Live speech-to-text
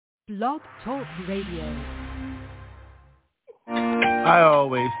Blog Talk Radio. I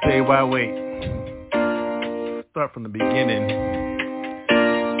always say, why wait? Start from the beginning.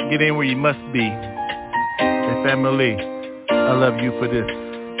 Get in where you must be. Hey, family, I love you for this.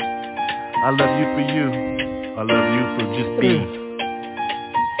 I love you for you. I love you for just being.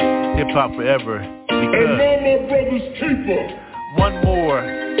 Hip-hop forever. Because one more,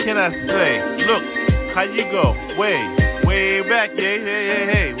 can I say, look, how you go? Way back,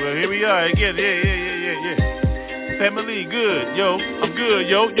 hey. Well, here we are again, yeah. Family, good, yo. I'm good,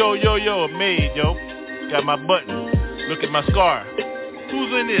 yo. I'm made, yo. Got my button. Look at my scar.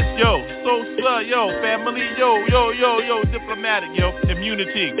 Who's in this, yo? So slug, yo. Family, yo. Diplomatic, yo.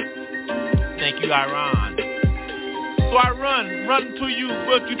 Immunity. Thank you, Iran. So I run to you,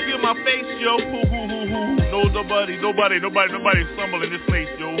 but you feel my face, yo. Hoo. No, nobody stumble in this place,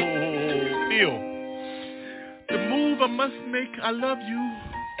 yo. Feel. The move I must make, I love you.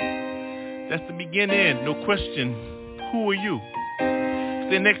 That's the beginning, no question. Who are you?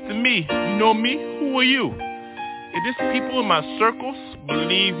 Stay next to me, you know me, who are you? If this people in my circles,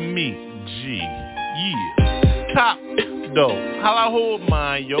 believe me, yeah. Top, though, how I hold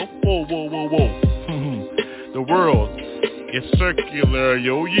mine, yo. Whoa. The world is circular,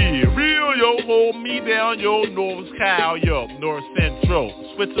 yo, yeah. Real, yo, hold me down, yo. North Cal, yo. North Central,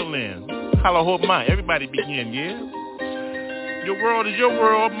 Switzerland. How I hold mine, everybody begin, yeah? Your world is your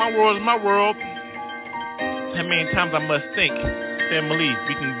world, my world is my world. How many times I must think, family,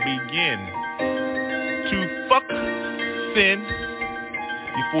 we can begin to fuck sin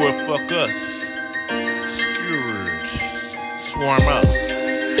before it fuck us. Scourge, swarm up.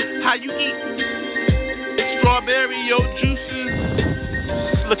 How you eat strawberry, yo,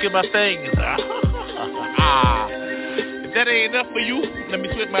 juices? Look at my things. If that ain't enough for you, let me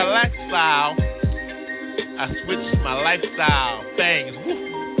switch my lifestyle. I switched my lifestyle. Fangs.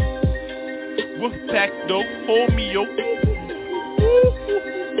 WolfPack, dope. Hold me, yo.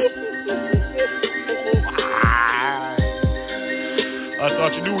 I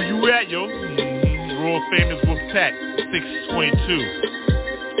thought you knew where you were at, yo. World famous WolfPack,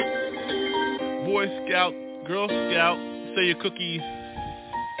 622. Boy Scout, Girl Scout, say your cookies.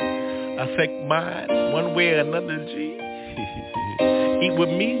 I take mine one way or another, G. Eat with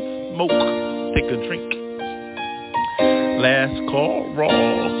me, smoke, take a drink. Last call, raw.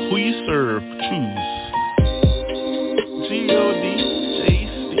 Who you serve? Choose. G-O-D-J-C.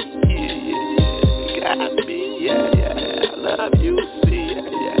 Yeah. Got me. Yeah. I love you. See.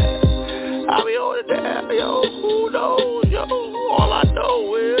 Yeah. I'll be on it down, yo. Who knows, yo? All I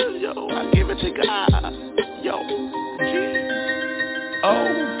know is, yo, I give it to God. Yo. G-O-D-J-C.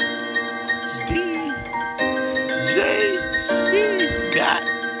 Got me.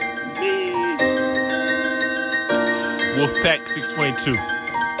 WolfPack 622.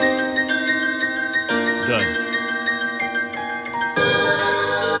 Done.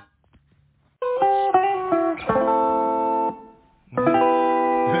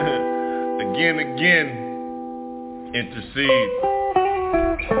 Again. Intercede.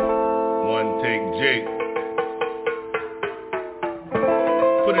 One take Jake.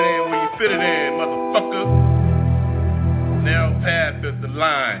 Put it in where you fit it in, motherfucker. Narrow path is the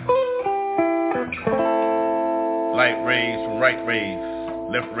line. Light rays from right rays,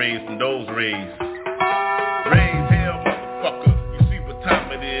 left rays from those rays. Rays, hell, motherfucker, you see what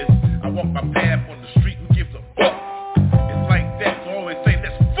time it is. I walk my path on the street, who gives a fuck? It's like that, so I always say,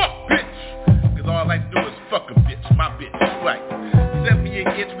 let's fuck, bitch. Cause all I like to do is fuck a bitch, my bitch, right. 7 year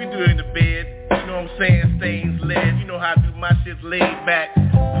itch, we do it in the bed. You know what I'm saying, stains lead. You know how I do my shit, laid back,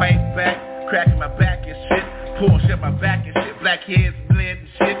 pipe back, cracking my back and shit. Pull shit my back and shit, black heads blend and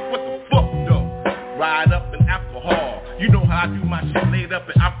shit. What the fuck, though? Ride up in alcohol. You know how I do my shit, laid up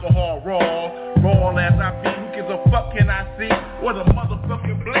in alcohol raw as I be. Who gives a fuck can I see? What a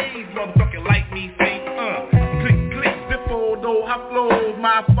motherfucking blaze, motherfucking like me say. Click, before though I flow.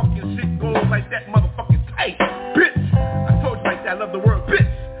 My fucking shit goes like that, motherfucking tight, bitch. I told you like that, I love the word bitch.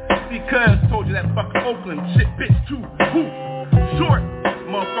 Because I told you that fucking Oakland shit, bitch too. Who? Short,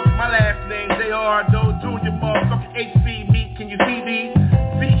 motherfucker, my last name J.R. Doe Junior, motherfucking HC me, can you see me?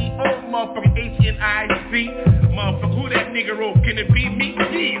 CEO, motherfucking HNIC, motherfucker, who that nigga wrote, can it be me?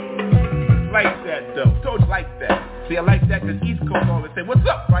 Yeah. Like that though, told you like that. See, I like that cause East Coast always say, what's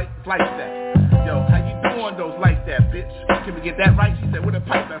up, right? It's like that. Yo, how you doing those like that, bitch? Can we get that right? She said, with a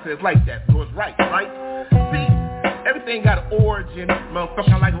pipe. I said, it's like that, so it's right? See, everything got an origin,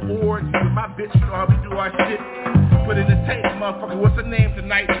 motherfucker, I like an origin with my bitch, you know how we do our shit. Put in the tape, motherfucker, what's her name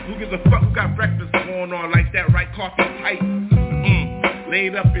tonight? Who gives a fuck, who got breakfast going on like that, right? Coffee tight.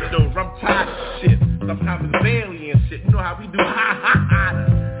 Laid up in those rum tied shit. Sometimes it's alien shit. You know how we do ha ha ha.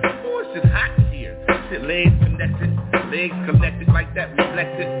 legs connected, like that,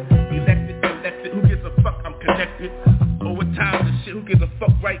 reflected, elected, connected. Who gives a fuck? I'm connected. Over time, the shit. Who gives a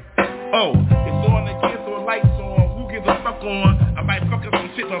fuck, right? Oh, it's on again, so the lights on. Who gives a fuck on? I might fuck up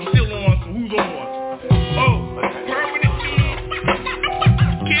some shit, but I'm still on. So who's on? Oh, permanent me.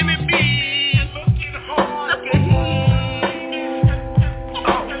 Can it be? Looking hard. Look at him.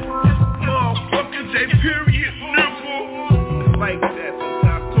 Oh, motherfucker, J. Period, nigga. Like that,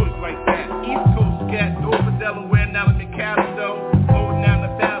 sometimes toys like that. East Coast cat, over Delaware, now I'm in Cali though. Holding down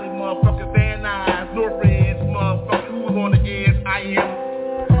the valley, motherfucker, Van Nuys, North Reds, motherfucker, who's on the edge? I am.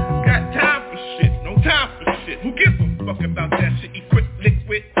 Got time for shit, no time for shit. Who gives a fuck about that shit? Equip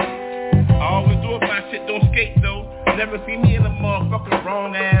liquid. I always do it, my shit don't skate though. Never see me in a motherfucking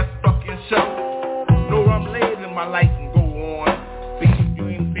wrong ass fucking show. Know I'm laid in my light and go on. See, you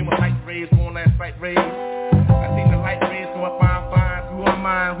ain't seen my light rays on that sight rays. I seen the light rays go up fine. Who am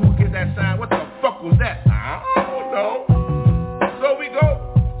I? Who gives that sign? What the fuck was that? I don't know. So we go.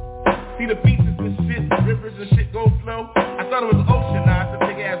 See the beaches and shit, the rivers and shit go flow. I thought it was an ocean, nah, it's a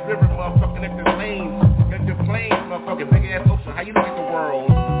big ass river, motherfucker, next to lanes, next to planes, motherfucker, big ass ocean. How you look at the world?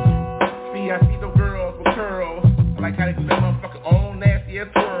 See, I see the girls with curls. I like how they do that motherfucker own nasty ass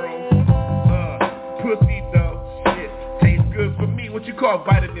twirls. Pussy though, shit, tastes good for me. What you call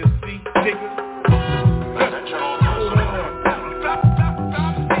vitamin C, nigga?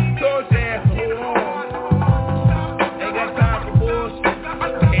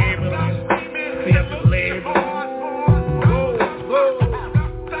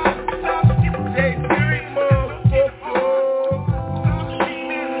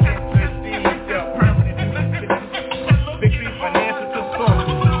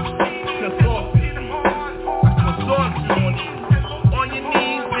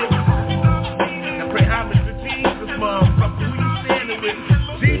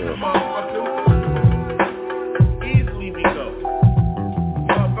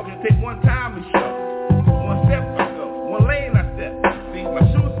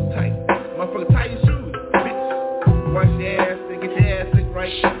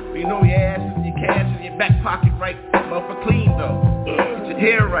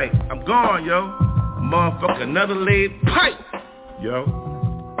 Another laid pipe, yo.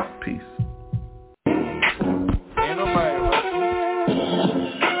 Peace. Ain't nobody rushing.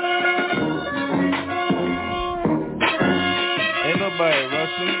 Ain't nobody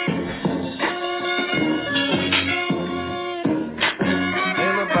rushing.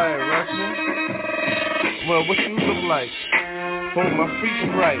 Ain't nobody rushing. Well, what you look like? Hold my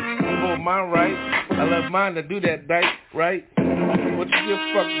freaking right. Hold my right. I love mine to do that dice, right? What you just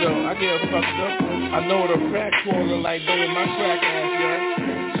fucked up? I get fucked up. I know what a crack corner like though in my crack ass, yo.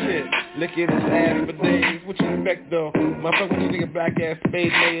 Shit, licking his ass for days. What you expect though? Motherfucker, what you think of black ass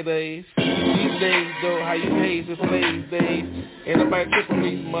spade days? These days though, how you haze is slaves days. Ain't nobody tripping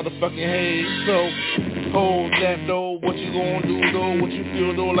these motherfucking haze. So, hold that though. What you gonna do though? What you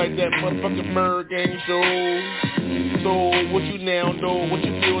feel though like that motherfucking ByrdGang show? So, what you now though? What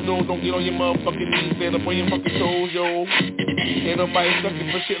you feel though? Don't get on your motherfucking knees, stand up on your fucking toes, yo. Ain't nobody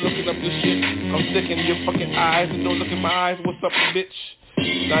sucking for shit, looking up this shit. I'm sticking in your fucking eyes and don't look in my eyes. What's up, bitch?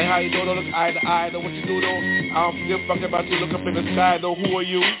 Now how you know, don't look eye to eye, know what you do though? I don't give a fuck about you, look up in the sky though, who are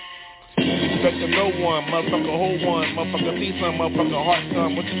you? Respecting no one, motherfucker, hold one, motherfucker, see some, motherfucker, heart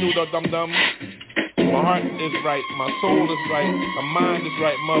some, what you do though, dum-dum? My heart is right, my soul is right, my mind is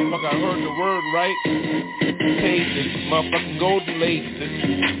right, motherfucker, I heard the word right. Taste it, motherfucking golden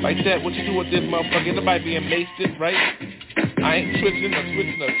laces. Like that, what you do with this motherfucker, nobody being wasted, right? I ain't switching or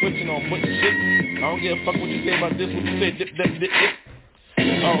switching on putting shit. I don't give a fuck what you say about this, what you say, dip.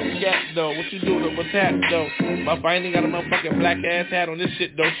 Oh, scat though, what you do though, what's that though? Motherfucker, I ain't got a motherfucking black ass hat on this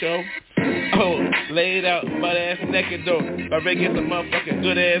shit though, show. Oh, laid out, butt ass naked though. My Ray gets a motherfucking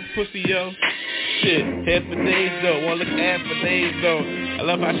good ass pussy, yo. Shit, head for days though, wanna look ass for days though. I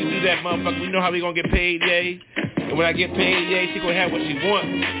love how she do that, motherfucker. We know how we gonna get paid, yay. And when I get paid, yay, she gonna have what she want.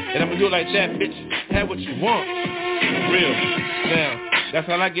 And I'ma do it like that, bitch. Have what you want. Real. Now, that's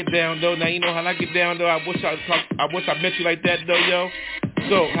how I get down though. Now you know how I get down though. I wish I met you like that though, yo.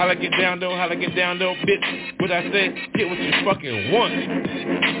 So, how I get down though, bitch. What I say, get what you fucking want.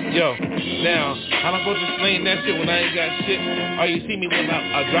 Yo, now, how I'm supposed to explain that shit when I ain't got shit? Or you see me when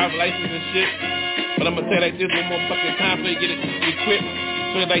I drive license and shit? But I'ma say like this one more fucking time so you get it equipped.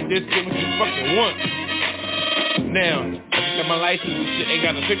 So like this, get what you fucking want. Now, I got my license and shit, ain't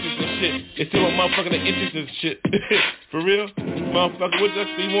got no pictures and shit. It's still a motherfucker that interests and shit. For real? Motherfucker, what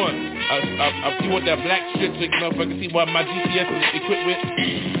else do you want? You want that black shit so you motherfucker see what my GPS is equipped with?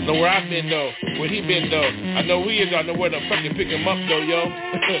 Know where I've been though, where he been though. I know who he is, I know where to fucking pick him up though, yo.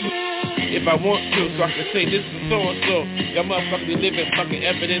 if I want to, so I can say this is so-and-so. Y'all motherfuckers be living fucking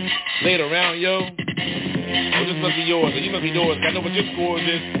evidence later around, yo. Well, this must be yours, or you must be yours. I know what your scores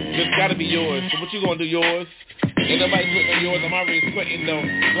is. This gotta be yours. So what you gonna do, yours? Ain't nobody sweating on yours. I'm already sweating, though.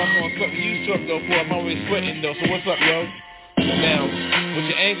 So I'm gonna sweat you short, though, for I'm already sweating, though. So what's up, yo? Now, what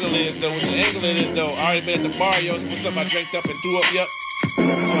your angle is, though, I already been at the bar, yo. So what's up, I drank up and threw up, yup. So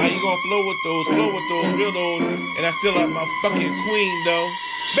how you gonna flow with those, real those, and I still love my fucking queen, though.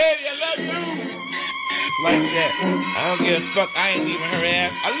 Baby, I love you! Like that. I don't give a fuck, I ain't leaving her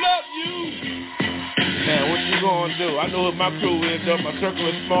ass. I love you! Now, what you gonna do? I know what my crew is, though. My circle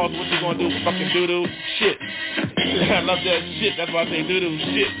is small, so what you gonna do? Fucking doo-doo? Shit. I love that shit, that's why I say doo-doo,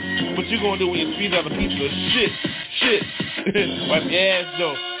 shit. What you gonna do when you squeeze out a piece of shit? Shit. Wipe your ass,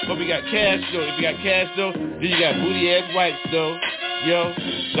 though. But we got cash, though. If you got cash, though, then you got booty-ass wipes, though. Yo,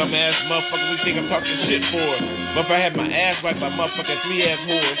 dumb-ass motherfucker, what you think I'm talking shit for? But if I had my ass wiped by motherfucking 3-ass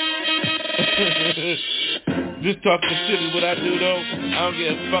whores. Just talking shit is what I do, though. I don't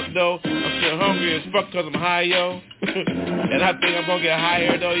give a fuck, though. I'm still hungry as fuck because I'm high, yo. And I think I'm going to get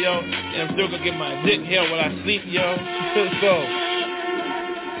higher, though, yo. And I'm still going to get my dick held while I sleep, yo. So.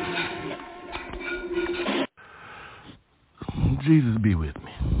 Jesus be with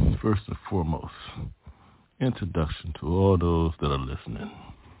me. First and foremost, introduction to all those that are listening.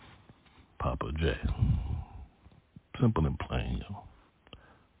 Papa J. Simple and plain, yo.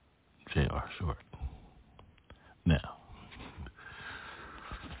 J.R. Short. Now.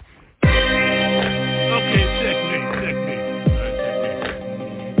 Okay, checkmate.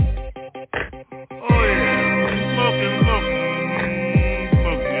 Oh, yeah. Smoking.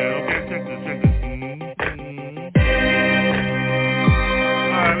 Yeah, okay, check this.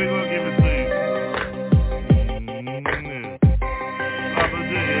 All right, we're going to give it to you. Yeah. Papa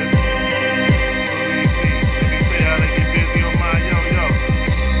J, yeah. Let me say how to get busy on my yo.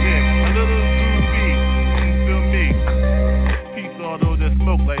 Yeah, a little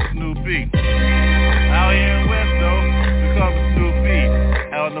smoke like Snoopy. Out here in West, though, we call him Snoopy.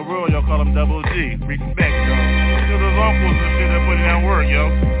 Out in the world, y'all call him Double G. Respect, though. To those uncles and shit that put in that work, yo.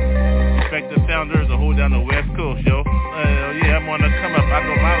 Respect the founders that hold down the West Coast, yo. Yeah, I'm on the come up. I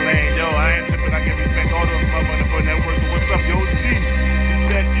go my lane, yo. I ain't tripping. I can respect all those motherfuckers that put in that work. So what's up, yo? G?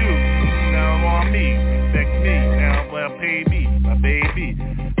 Respect you. Now on me. Respect me. Now, well, pay me. My baby.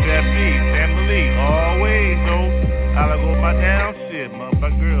 That me. Family. Always, though. I'll go my down shit, my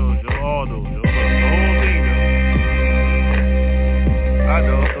girls, yo, all those, yo, the whole thing, yo. I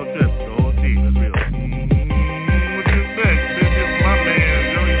know, no trip, the whole team, that's real. What you expect? This is my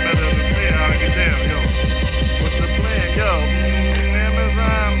man, yo, you better understand how to get down, yo. What's the plan, yo?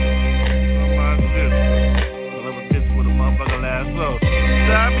 Amazon, on my shit. I love a bitch with a motherfucker last low.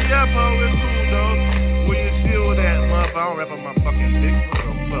 Stop me up, ho, it's cool, though. Where you chill that, motherfucker? I don't rap on my fucking dick, what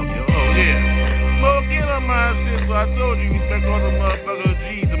the fuck, yo? Oh, yeah. Smoking on my shit, so I told you, respect all the motherfuckers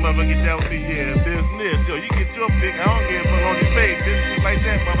G's, the motherfucker get down with me, yeah, business. Yo, you get your pick, I don't give a fuck on your face, bitch, like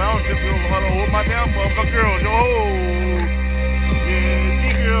that, motherfucker. I don't just go hold my down motherfucker girls, yo. Yeah,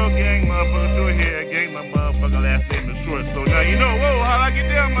 G-girl gang, motherfucker, short hair gang, my motherfucker last name is Short. So now you know, whoa, how I get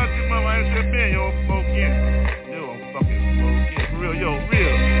down my shit, motherfucker, I ain't sure been, yo, smoking. Yo, I'm fucking smoking, for real, yo,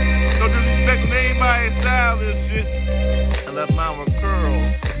 real. No disrespect to anybody's style, this shit. I love mine with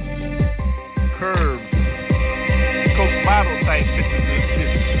curls. Curves, Coke bottle type bitches and shit.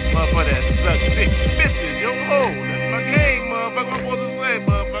 Motherfucker that suck dick bitches, yo ho, that's my game, motherfucker. I'm supposed to say,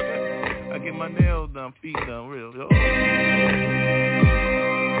 motherfucker. I get my nails done, feet done, real, yo.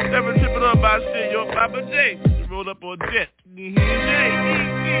 Never tripping up by shit, yo. Papa J, you rolled up on jet. J, read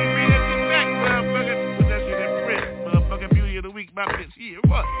that shit back, motherfucker. Put that shit in print, motherfucking beauty of the week, my bitch. Yeah,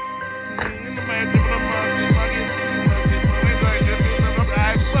 what? Ain't nobody tripping up my shit, my shit.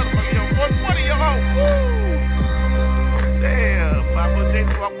 Motherfucker, yo, woo! Damn, Papa J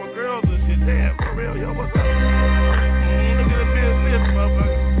walk with girls and shit. Damn, for real, yo, what's up? Look at the business,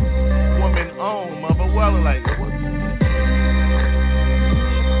 motherfucker. Woman owned, motherfucker. Well, like, what?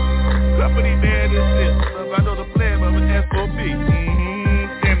 Company man, this shit. I know the plan, motherfucker. SOB.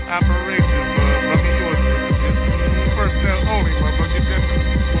 In operation, motherfucker. Yours. First and only, motherfucker.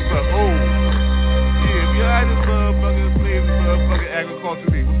 What's up? Oh. Yeah, behind this motherfucker, please, motherfucker,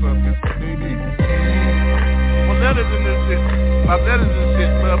 agriculture. What's up, Mr. Baby? Letters in this shit. My letters and shit,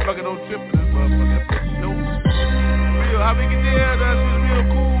 motherfucker, don't trip for this motherfucker. No. Real, how we get there? That shit real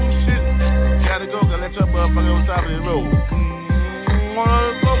cool shit. Gotta go, gotta let your motherfucker on top of the road. One of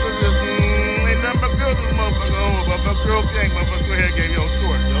the focus is, ain't nothing but girls in this motherfucker. Oh, motherfucker, girl gang, motherfucker, hair gang, yo,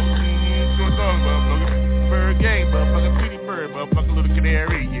 short, yo. Short dog, motherfucker. Bird gang, motherfucker, pretty bird, motherfucker, little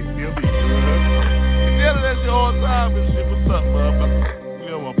canary, yeah, feel me? You tell that shit all the time and shit, what's up, motherfucker?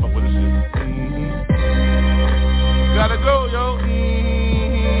 We don't want to fuck with this shit.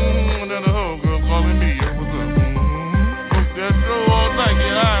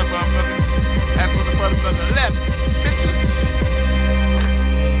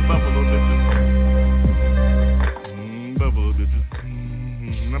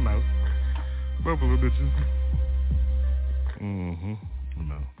 purple bitches. Mm-hmm.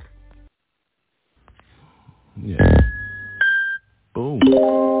 No. Yeah. Boom.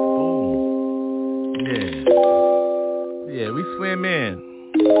 Boom. Yeah. Yeah, we swim in.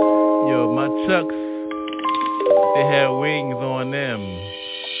 Yo, my Chucks, they have wings on them.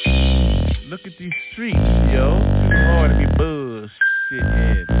 Look at these streets, yo. Too hard to be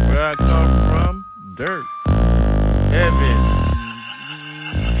bullshit. Where I come from, dirt. Heaven.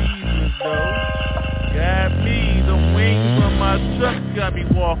 Jesus, though. Got me, the wings on my Chucks got me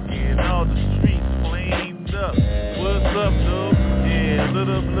walking. All the streets flamed up. What's up, though? Yeah,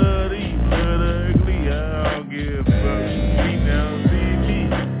 little bloody, blood ugly. I don't give a fuck. See now, see me.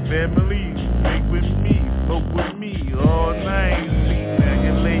 Family, drink with me, smoke with me all night. See now,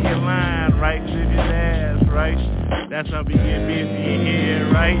 you lay your line right to your ass, right? That's how we get busy here,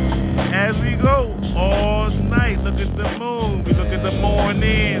 right? As we go all night, look at the moon. We look at the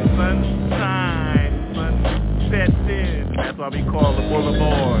morning, sunshine, sunset in. That's why we call the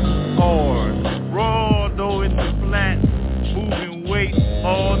boulevard hard. Raw though in the flat, moving weight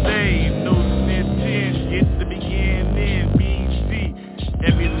all day. No snitching, get the beginning. BC,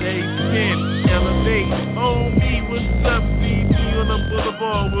 every day 10, elevate. Oh me, what's up? CG on the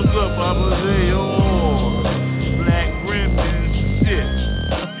boulevard, what's up? Papa J, black rim and shit.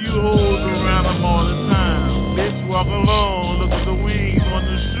 A few holes around them all the time. Bitch, walk alone, look at the wings on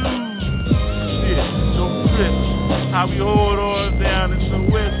the shoes. Shit, no trip. How we hold ours down in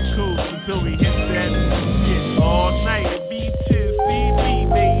the West Coast until we hit that shit all night. Beaches, CD,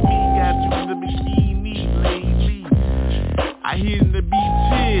 baby, got you in the bikini lately. I hit in the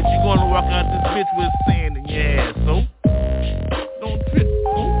beaches, you gonna walk out this bitch with sand in your ass, so don't trip,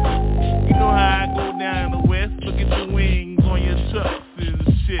 fool. You know how I go down in the West, look at the wings on your trucks and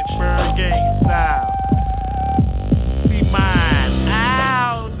shit, ByrdGang style. See mine,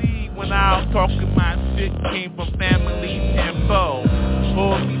 I'll leave when I'm talking my shit, came from family tempo.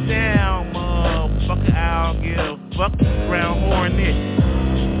 Hold me down, motherfucker, I don't give a fuck, ground hornet.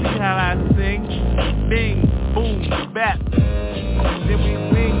 See how I sing? Bing, boom, bap. Then we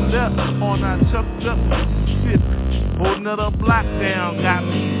winged up on our chucked up shit. Hold another block down, got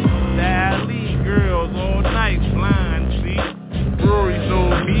me. Dally girls all night, blind, see? Rory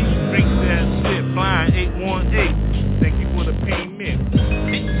told me, drink that shit, blind 818. Thank you for the payment.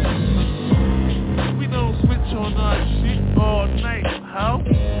 We don't switch on our shit all night, how?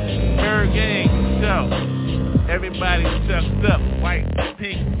 ByrdGang show. Everybody chucked up, white,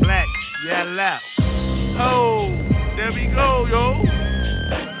 pink, black, yellow. Oh, there we go, yo.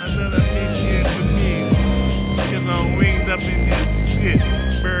 Another mission for me. Cause I'm winged up in this shit.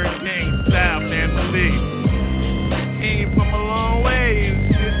 ByrdGang style family. Came from a long way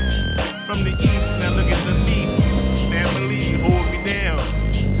and shit. From the east, now look at the beat. Family, hold me down.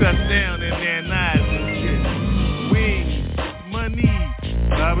 Touchdown in their knives and shit. Wings, money,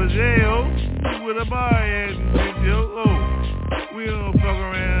 Baba J-O. With a bar and shit, yo. Oh, we don't fuck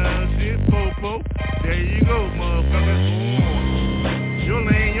around shit. Po-po. There you go, motherfucker. Your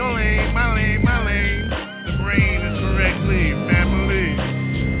lane, my lane, my lane. The brain is correctly, family.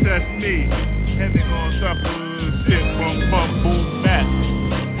 That's me. Heavy on top of the shit. Bum, bum, boom, bat.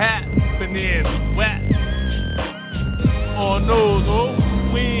 Happening, whack. On those, oh,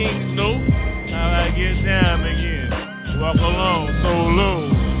 wings, no. How I get down again. Walk along, so low.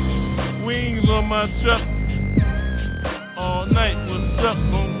 Wings on my truck. All night, what's up?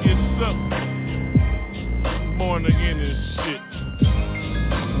 Gonna get sucked. Born again and shit.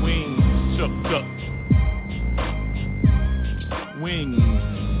 Wings chucked up. Wings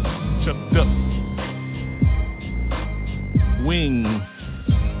chucked up. Wings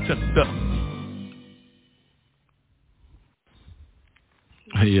chucked up.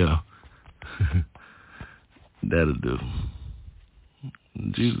 Hey, yo. That'll do.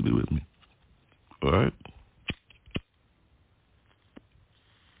 Jesus be with me. All right?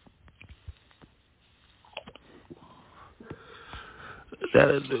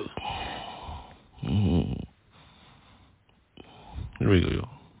 That'll do. Mm-hmm. Here we go, yo.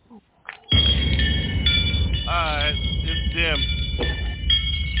 Alright, it's Jim.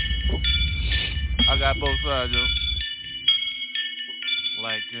 I got both sides, yo.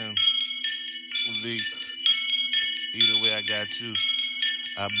 Like Z. Either way, I got you.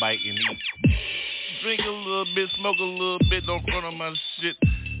 I bite and eat. Drink a little bit, smoke a little bit, don't front on my shit.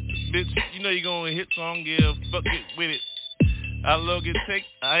 Bitch, you know you gonna hit, so I don't give a fuck it with it. I love it, take,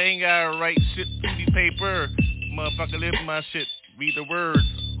 I ain't gotta write shit to the paper. Motherfucker, live my shit, read the words.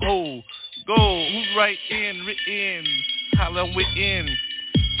 Oh, go, who's writing, written, holla within.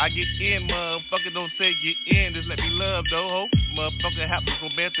 I get in, motherfucker, don't say get in, just let me love, though, ho. Motherfucker, happens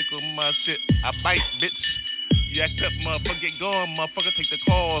romantic on my shit. I bite, bitch. You act up, motherfucker, get going, motherfucker, take the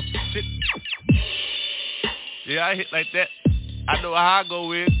calls, shit. Yeah, I hit like that. I know how I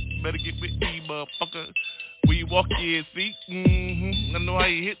go in. Better get with me, motherfucker. When you walk in, see? I know how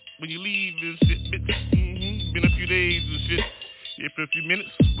you hit when you leave and shit, bitch. Been a few days and shit. Here for a few minutes,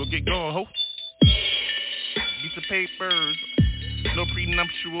 we'll get going, ho. Get the papers. No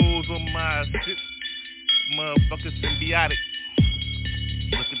prenuptials on my shit. Motherfucker symbiotic.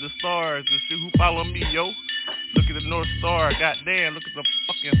 Look at the stars and shit. Who follow me, yo? Look at the North Star. Goddamn, look at the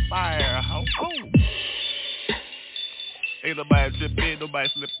fucking fire. How? Oh. Ain't nobody trippin', nobody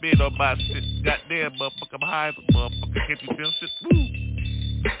slippin', nobody shit. Goddamn, motherfucker, I'm high as a motherfucker. Can't you feel shit?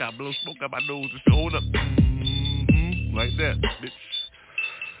 Woo. Got blow smoke out my nose and shit. Hold up. Like that, bitch.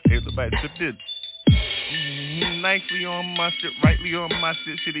 Ain't nobody trippin'. Nicely on my shit, rightly on my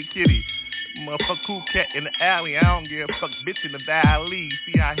shit, shitty kitty. Motherfucker, cool cat in the alley. I don't give a fuck, bitch in the valley.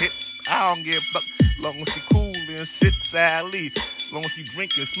 See I hit, I don't give a fuck. Long as she cool and shit, Sally. Long as she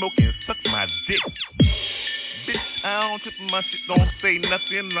drinking, smoking, suck my dick. Bitch, I don't trip my shit, don't say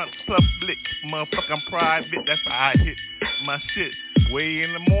nothing, not public. Motherfucker, I'm private, that's how I hit my shit. Way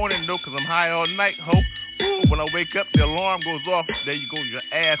in the morning though, cause I'm high all night, ho. Ooh, when I wake up, the alarm goes off. There you go, your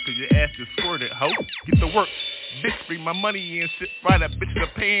ass, cause your ass is squirted, ho. Get to work, bitch, bring my money in, shit. Fry that bitch in the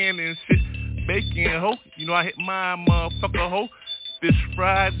pan and shit. Bacon, ho. You know I hit mine, motherfucker, ho. This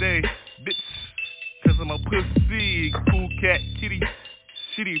Friday, bitch, cause I'm a pussy. Cool cat, kitty,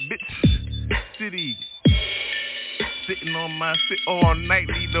 shitty, bitch, city. Sitting on my shit all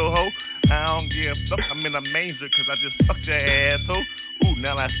nightly, though, ho. I don't give a fuck, I'm in a manger, cause I just fucked your ass, ho. Ooh,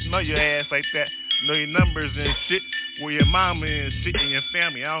 now I smell your ass like that. Know your numbers and shit, where your mama and shit and your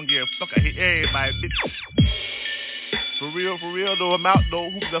family. I don't give a fuck, I hit everybody, bitch. For real, though, I'm out,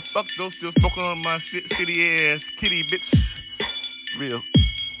 though. Who the fuck, though, still smoking on my shit, shitty ass, kitty, bitch. Real.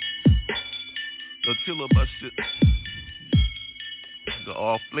 Go chill on my shit. Got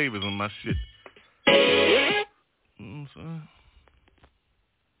all flavors on my shit. You know what I'm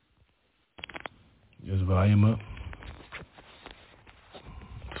saying? Just volume up.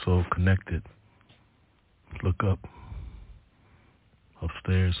 So connected. Look up.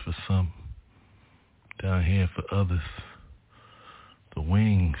 Upstairs for some. Down here for others. The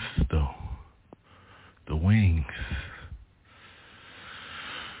wings, though. The wings.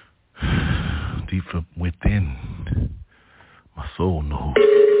 Deep from within. My soul knows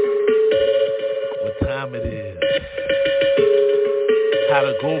what time it is. How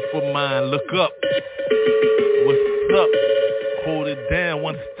to go for mine. Look up. What's up? Hold it down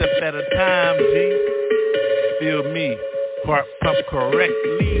one step at a time, G. Feel me, heart pump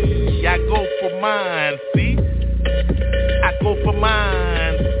correctly. I go for mine, see? I go for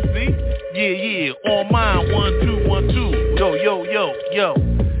mine, see? Yeah, on mine, 1, 2, 1, 2.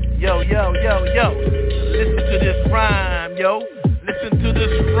 Yo. Listen to this rhyme, yo. Listen to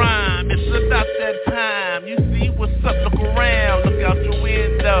this rhyme. It's about that time. You see what's up? Look around. Look out your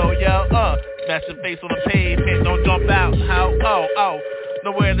window, yo. Smash your face on the pavement. Don't jump out. How? Oh.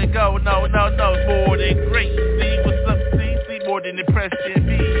 Nowhere to go. No. More than great. See what's up? See more than impression.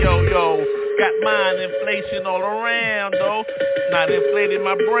 Me, yo. Got mind inflation all around, though. Not inflating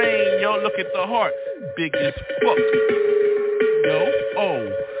my brain, yo. Look at the heart. Big as fuck.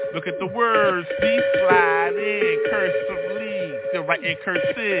 Yo, look at the words, see, slide in cursively, still writing cursive,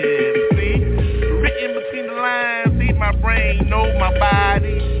 see, written between the lines, see, my brain know my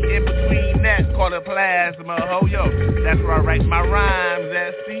body, in between that, call it plasma, ho, yo, that's where I write my rhymes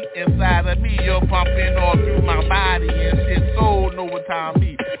at, see, inside of me, yo, pumping all through my body and shit, soul know what time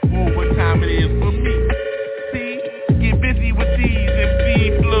it is for me, see, get busy with these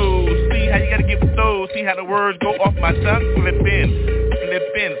MC flows, see how you gotta get with those, see how the words go off my tongue, flipping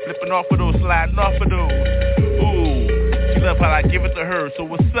off of those, sliding off of those. Ooh, she love how I give it to her. So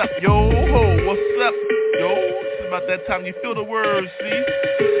what's up, yo? What's up, yo? It's about that time you feel the words, see?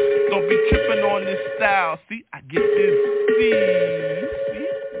 Don't be tripping on this style, see? I get this, see?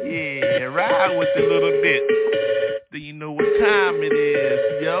 Yeah, ride with it a little bit. Then you know what time it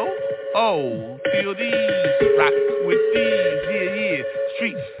is, yo? Feel these, rock with these, yeah.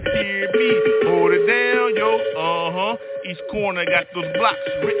 Streets, hear me, hold it down, yo, Each corner got those blocks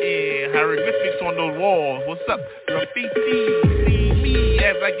written, hieroglyphics on those walls. What's up? Graffiti, see me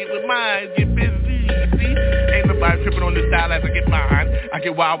as I get with mine, get busy, see? Ain't nobody tripping on this style as I get mine. I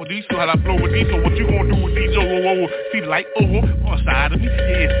get wild with these, so how I flow with these, so what you gonna do with these, yo, see the light, on side of me,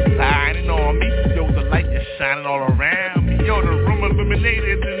 yeah, it's shining on me, yo, the light is shining all around me, yo, the room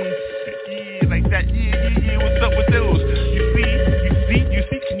illuminated and shit, yeah, like that, yeah, what's up with those? You see,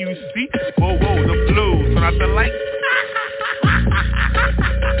 the light.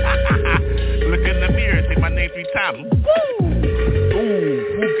 Look in the mirror, say my name 3 times. Woo!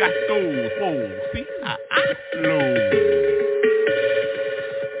 Ooh, who got those? Whoa, see? Low.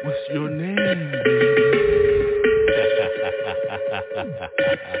 What's your name, baby?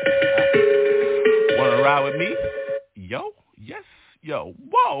 Wanna ride with me? Yo, yes, yo,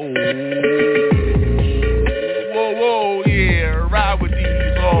 whoa. Whoa, yeah, ride with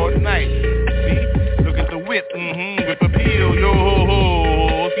these all night. See, look at the whip, whip appeal, yo, ho,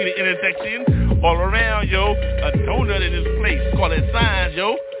 ho. See the intersection all around, yo. A donut in this place, call it signs,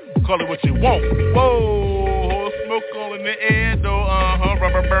 yo. Call it what you want. Whoa, smoke all in the air, though,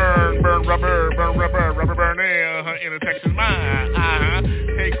 rubber burn, rubber air, intersection mine,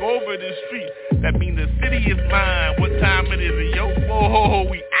 take over the street. That means the city is mine. What time it is, yo? Whoa,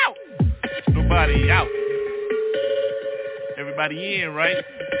 we out. Nobody out. Everybody in, right?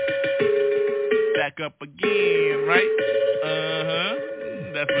 Back up again, right?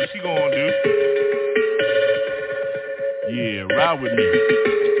 That's what she gonna do. Yeah, ride with me.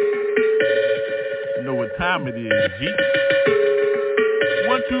 You know what time it is, G.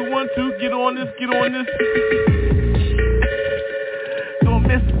 1, 2, 1, 2, get on this. Don't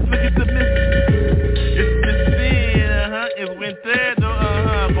miss, look at the miss. It's missing, it's winter,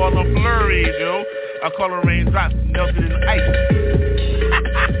 though, call them flurries, yo. I call them raindrops melted in ice.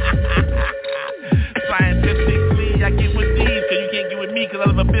 Scientifically, I get with these, cause you can't get with me, cause I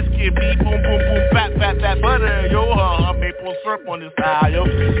love a biscuit, beat, boom, boom, boom, fat, butter, yo, maple syrup on this side, yo,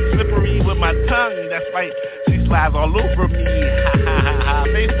 slippery with my tongue, that's right, she slides all over me,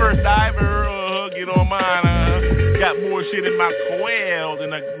 face first diver, get on mine, got more shit in my coil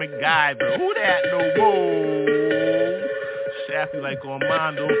than a MacGyver, who that, no, whoa, Shafty like on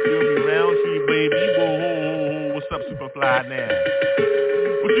mine, don't feel me, round tree, baby, whoa, what's up, Superfly now,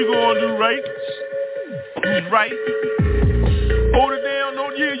 what you gonna do, right? Who's right? Hold it down,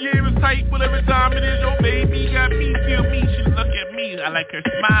 no, yeah, it's tight, but every time it is, your baby got me, feel me, she look at me, I like her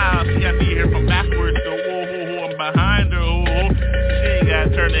smile, she got me here from backwards, so whoa, I'm behind her, she ain't gotta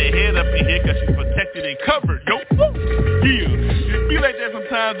turn her head up in here, cause she's protected and covered, yo, yeah, it be like that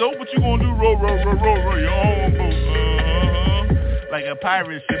sometimes, though, what you gonna do, roll, your own boat, like a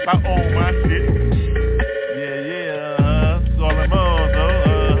pirate ship, I own my shit, yeah, it's all I'm on, though,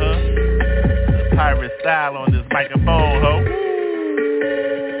 pirate style on this microphone, ho.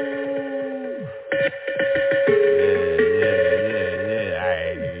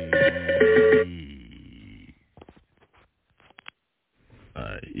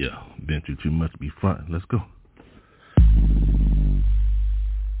 Yeah. Been through too much to be fun. Let's go.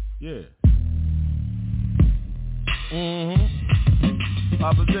 Yeah.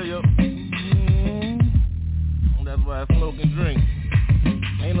 Papa J, yo. That's why I smoke and drink.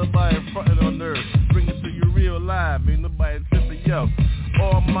 Ain't nobody frontin' on nerves. Bring it to you real live. Ain't nobody trippin', yo.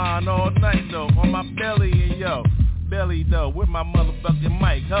 All mine, all night, though. On my belly and yo. Belly, though. With my motherfucking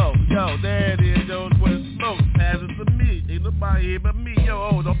mic, ho. Yo, there it is, yo. It's what it smokes. Pass it to me. Ain't nobody here but me, yo.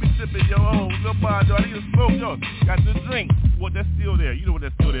 Oh, don't be trippin', yo. Oh, nobody, yo. I need to smoke, yo. Got the drink. What, that's still there. You know what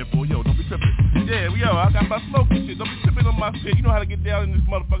that's still there for, yo. Don't be trippin'. Yeah, yo, I got my smoking shit. Don't be trippin' on my shit. You know how to get down in this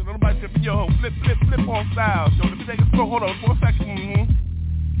motherfucker. Don't nobody trippin', yo. Flip on styles, yo. Let me take a smoke. Hold on for a second.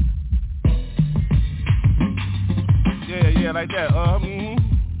 Yeah, like that.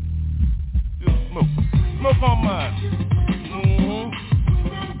 Just smoke on mine.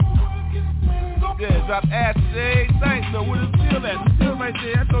 Yeah, drop acid every night. So where the steel at? The steel right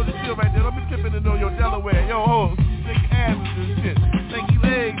there. I told you steel right there. Don't be tripping to know your Delaware. Yo, ho, stinky asses and shit. Stinky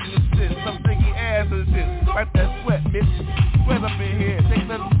legs and shit. Some stinky ass and shit. Wipe that sweat, bitch. Sweat up in here. Take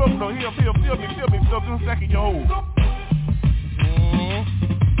that smoke. No, here, feel me. So just a second, yo.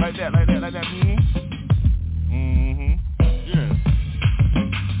 Like that. Yeah.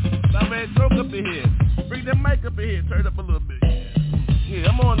 Stop that joke up in here. Bring that mic up in here. Turn it up a little bit. Yeah,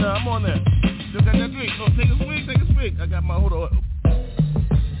 I'm on there. Still got that drink. So take a swig. I got my, hold on.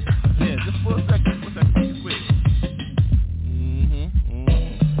 Yeah, just for a second. Take a swig.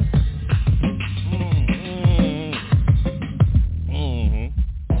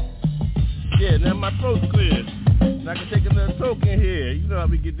 Yeah, now my throat's clear. Now I can take another token here. You know how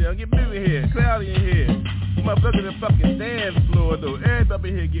we get down. Get busy here. Cloudy in here. Motherfucker the fucking dance floor though. Everybody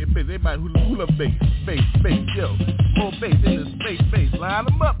in here getting busy. Everybody hula bass, yo. More bass in the space. Line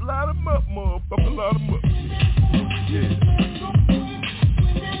them up, motherfucker, line them up. Yeah.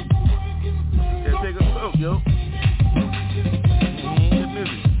 Yeah, take a smoke, yo. Get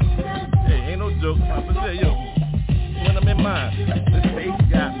busy. Hey, ain't no joke. Papa say, yo. When I'm in mine, this space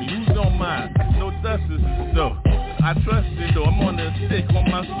got me. Who's on mine? No dusters, though. I trust it though, I'm on the stick, on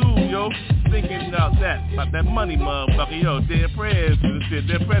my stool, yo. thinking about that money, motherfucker. Yo, dead prayers and shit,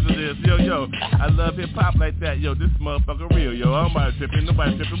 dead presidents. Yo, I love hip hop like that. Yo, this motherfucker real. Yo, I'm not tripping,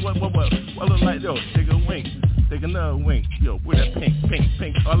 nobody tripping. What look like? Yo, take a wink. Take another wink. Yo, with that pink.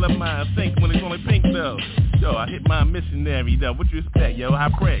 All of mine think when it's only pink though. Yo, I hit my missionary though. What you expect, yo? I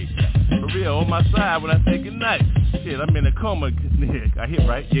pray. For real, on my side when I say goodnight. Shit, I'm in a coma. I hit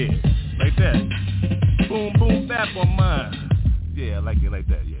right, yeah. Like that. Boom, boom, bap on mine. Yeah, I like it like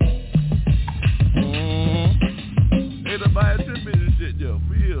that, yeah. Ain't nobody tripping and shit, yo.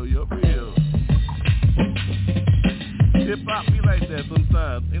 Real. Hip-hop be like that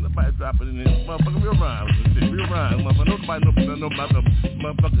sometimes. Ain't nobody dropping in this motherfucking real rhymes and shit. Real rhymes, motherfucker. Nobody know about them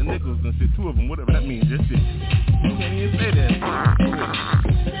motherfucking nickels and shit. Two of them, whatever that means, that shit. You can't even say that.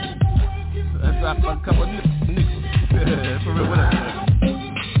 I dropped a couple of nickels. For real, whatever.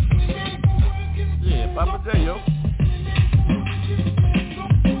 Yeah, Papa J, yo.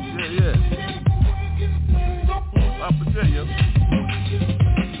 Yeah. Papa J, yo.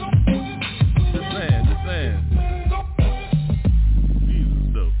 Just saying. Jesus,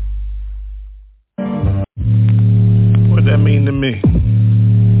 though. What that mean to me?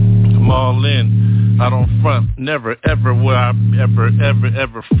 I'm all in. I don't front, never, ever will I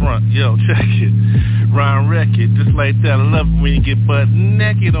ever front. Yo, check it, rhyme record, just like that. I love it when you get butt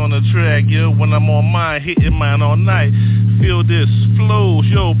naked on the track, yo. When I'm on mine, hitting mine all night. Feel this flows,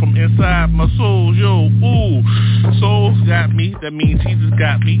 yo, from inside my soul, yo. Ooh, soul got me, that means Jesus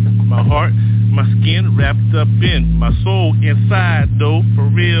got me. My heart, my skin wrapped up in my soul inside, though, for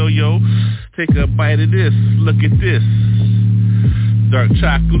real, yo. Take a bite of this, look at this. Dark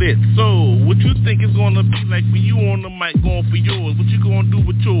chocolate. So, what you think it's gonna be like when you on the mic going for yours? What you gonna do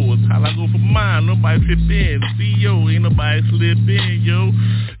with yours? How I go for mine? Nobody trip in. See, yo, ain't nobody slip in, yo.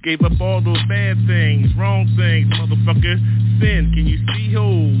 Gave up all those bad things, wrong things, motherfucker. Sin, can you see, ho?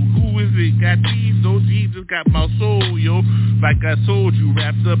 Who is it? Got these, though. Jesus got my soul, yo. Like I told you,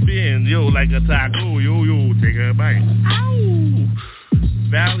 wrapped up in, yo, like a taco, yo, take a bite. Ow!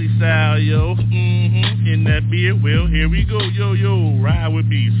 Valley style, yo, in that beer, well, here we go, yo, ride with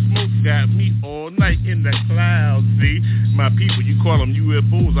me, smoke got me all night in the clouds, see, my people, you call them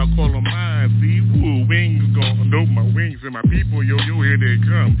UFOs, I call them mine, see, woo, wings gone, no, my wings and my people, yo, here they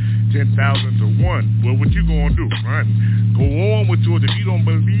come, 10,000 to 1, well, what you gonna do, run, go on with yours, if you don't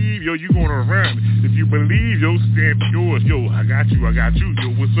believe, yo, you gonna run, if you believe, yo, stand for yours, yo, I got you, yo,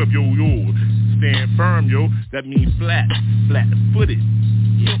 what's up, yo, stand firm, yo, that means flat-footed.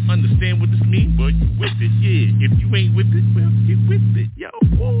 You don't understand what this means, but you with it, yeah. If you ain't with it, well, get with it, yo.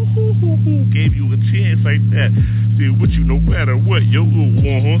 Gave you a chance like that. See what you no matter what, yo.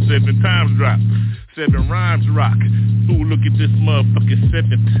 7 times drop, 7 rhymes rock. Ooh, look at this motherfucking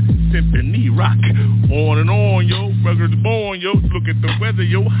 7th symphony rock. On and on, yo. Ruggers born, yo. Look at the weather,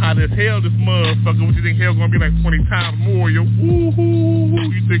 yo. Hot as hell, this motherfucker. What you think hell's gonna be like 20 times more, yo?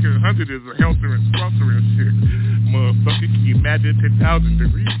 You think 100 is a helter and skelter and shit. Motherfucker, can you imagine 10,000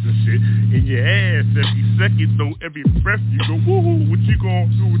 degrees and shit in your ass every second, though, every breath you go, what you gonna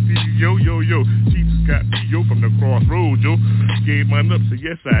do with these, yo, Jesus got me, yo, from the crossroads, yo, gave mine up, so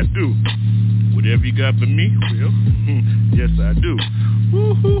yes, I do, whatever you got for me, well, yes, I do,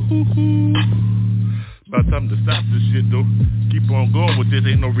 about time to stop this shit, though, keep on going with this,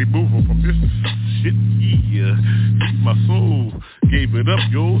 ain't no removal from this shit, yeah, my soul gave it up,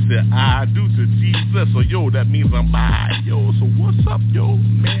 yo, said I do to Jesus, so yo, that means I'm by, yo, so what's up, yo,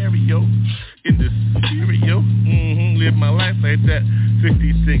 Mary, yo, in the spirit, yo, live my life like that,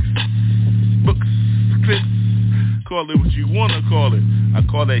 56 books, clips, call it what you wanna call it, I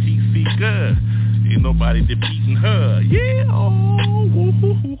call that heat seeker, ain't nobody defeating her, yeah,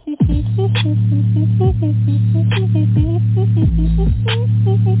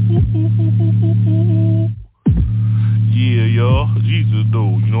 yeah, y'all, Jesus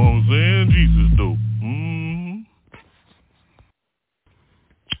though, you know what I'm saying? Jesus though.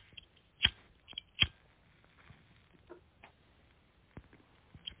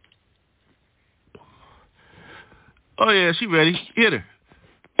 Oh yeah, she ready. Hit her.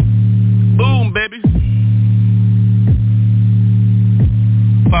 Boom, baby.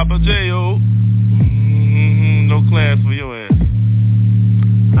 Papa J.O. No class for your ass.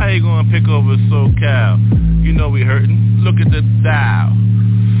 How you gonna pick over SoCal? You know we hurtin'. Look at the dial.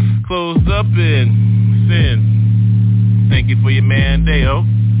 Closed up in sin. Thank you for your man, Deo.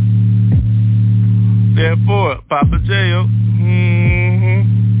 Therefore, Papa J.O.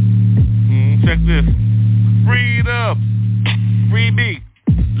 Check this. Freedom. Free me.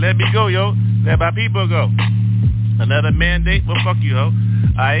 Let me go, yo. Let my people go. Another mandate? Well, fuck you, ho.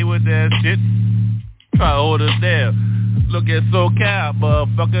 I ain't with that shit. Try to hold us down. Look at SoCal,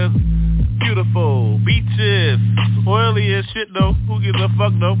 motherfuckers. beautiful. Beaches. Oily as shit, though. Who gives a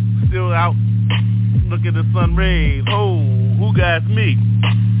fuck, though? Still out. Look at the sun rays. Oh, who got me?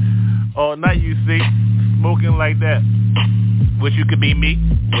 All night, you see. Smoking like that. Wish you could be me.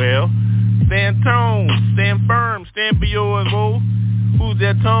 Well, stand tone. Stand firm. Stand for yours, whoa. Who's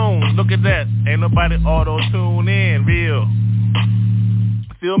that tone? Look at that. Ain't nobody auto-tune in. Real.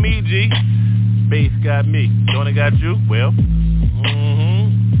 Feel me, G? Bass got me. Don't it got you? Well,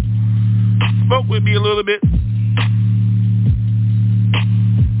 Spoke with me a little bit.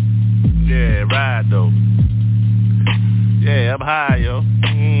 Yeah, ride though. Yeah, I'm high, yo.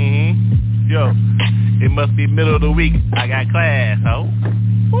 Yo, it must be middle of the week. I got class, ho.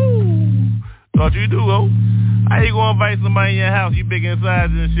 Woo. Thought you do, ho. How you gonna invite somebody in your house? You big inside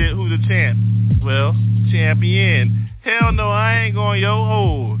and shit. Who's the champ? Well, champion. Hell no, I ain't going, yo.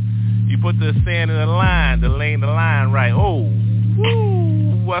 Oh, you put the sand in the line, the line right. Oh,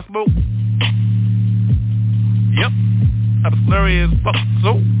 woo, I smoke. Yep, I'm slurry as fuck.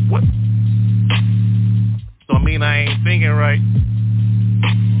 So what? Don't mean I ain't thinking right.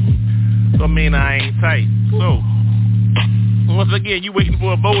 Don't mean I ain't tight. So once again, you waiting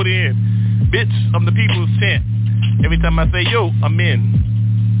for a vote in, bitch. I'm the people's champ. Every time I say yo, I'm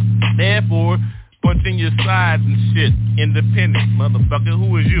in. Therefore, punching your sides and shit. Independent, motherfucker.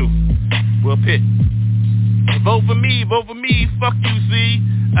 Who is you? Well, pick. Vote for me. Fuck you, see.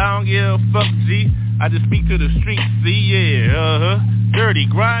 I don't give a fuck, G. I just speak to the streets, see. Yeah, dirty,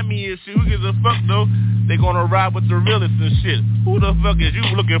 grimy and shit. Who gives a fuck, though? They gonna ride with the realest and shit. Who the fuck is you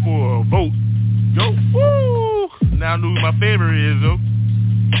looking for a vote? Yo, woo. Now I know who my favorite is, though.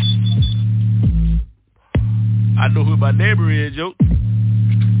 I know who my neighbor is, yo.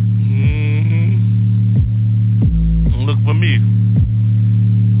 Look for me.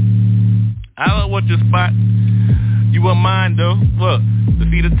 I don't want your spot. You want mine, though. Look, to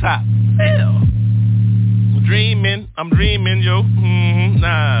see the top. Hell. I'm dreaming, yo.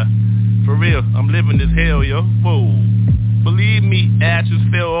 Nah, for real, I'm living this hell, yo. Whoa. Believe me, ashes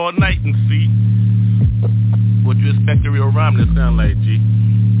fell all night and see. What you expect a real rhyme to sound like, G?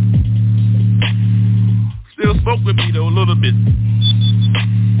 Still spoke with me, though, a little bit.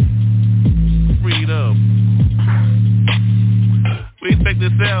 Freedom. What you expect it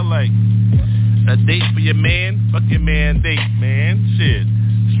to sound like? A date for your man? Fuck your man date, man. Shit.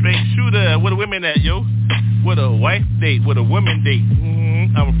 Straight shooter. Where the women at, yo? With a wife date, with a woman date.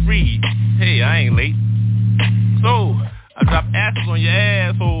 I'm free. Hey, I ain't late. So, I drop ashes on your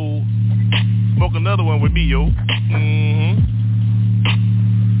asshole. Smoke another one with me, yo.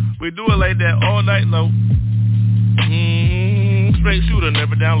 We do it like that all night low. Straight shooter,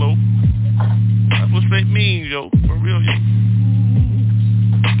 never down low. That's what straight means, yo. For real, yo.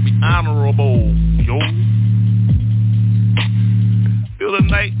 Be honorable, yo. Feel the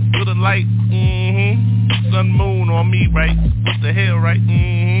night, feel the light. Sun, moon on me, right? What the hell, right?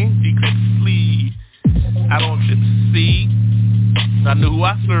 Eclipse sleeve. I don't trip see. I know who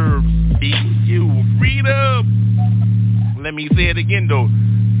I serve. Be you. Freedom. Let me say it again, though.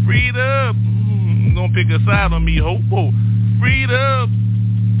 Freedom. Don't pick a side on me, ho. Freedom.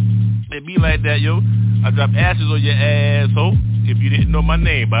 It be like that, yo. I drop ashes on your ass, ho. If you didn't know my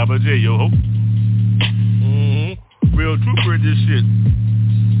name, Baba J, yo, ho. Real trooper in this shit.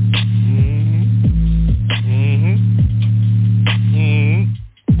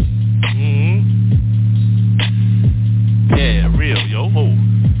 Yeah, real, yo, ho.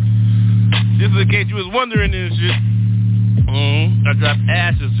 Just in case you was wondering this shit. I drop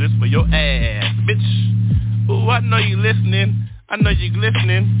ashes just for your ass, bitch. Oh, I know you listening. I know you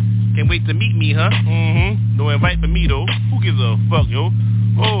glistening. Can't wait to meet me, huh? No invite for me, though. Who gives a fuck, yo?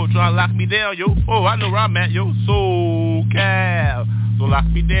 Oh, try to lock me down, yo. Oh, I know where I'm at, yo. So Cal. So lock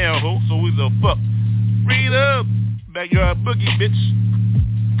me down, ho. So who's a fuck? Freedom. Backyard boogie,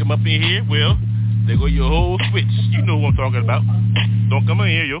 bitch. Come up in here, well, there go your whole switch. You know what I'm talking about. Don't come in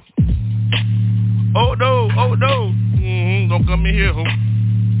here, yo. Oh, no. Don't come in here, ho.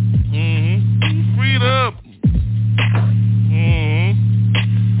 Freedom.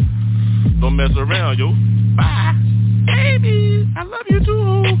 Don't mess around, yo. Bye. Baby, I love you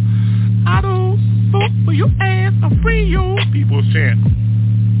too. I don't vote for your ass. I'm free, yo. People chant.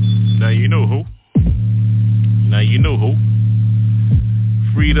 Now you know who.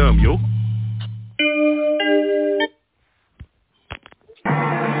 Freedom, yo.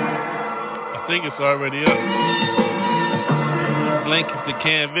 I think it's already up. Blank is the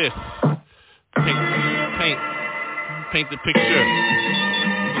canvas. Paint the picture.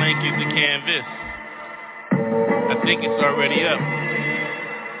 Blank is the canvas. I think it's already up.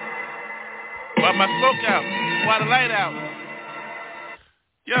 Why my smoke out? Why the light out?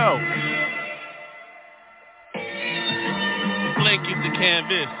 Yo,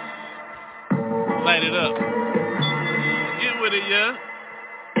 canvas. Light it up. Get with it, yeah.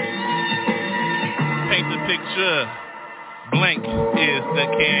 Paint the picture. Blank is the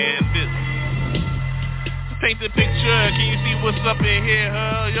canvas. Paint the picture. Can you see what's up in here,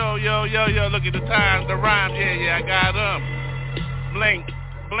 huh? Yo, yo, yo, yo. Look at the time, the rhyme. Yeah, yeah, I got them. Blank,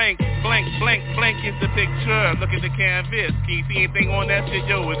 blank, blank, blank, blank is the picture. Look at the canvas. Can you see anything on that shit?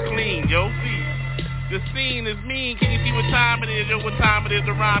 Yo, it's clean. Yo, see. The scene is mean. Can you see what time it is? Yo, what time it is?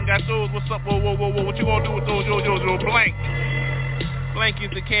 The rhyme got those. What's up? Whoa, whoa, whoa, whoa. What you gonna do with those? Yo, yo, yo, blank. Blank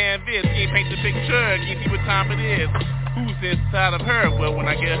is the canvas. Can you paint the picture? Can you see what time it is? Who's inside of her? Well, when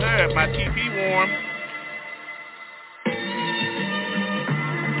I get her, my TV warm.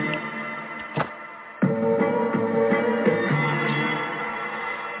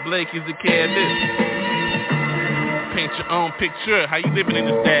 Blake is the canvas. Paint your own picture. How you living in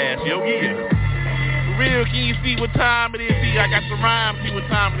the stash? Yo, yeah. For real, can you see what time it is? See, I got the rhyme. See what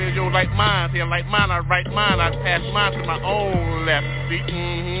time it is? Yo, like mine. See, I like mine. I write mine. I pass mine to my own left. See?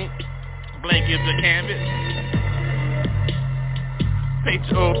 Blank is the canvas. Paint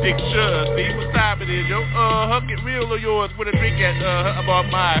your own picture. See what time it is? Yo, get real of yours with a drink at, about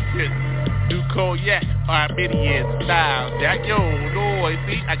my shit. Do cognac, Armenian style. That yo, joy,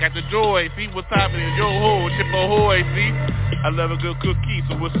 see, I got the joy. See what time it is? Yo, ho, chip ahoy, see. I love a good cookie,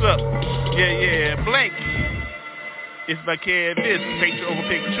 so what's up? Yeah, yeah, blank. It's my canvas, paint your own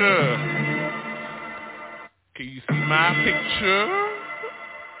picture. Can you see my picture?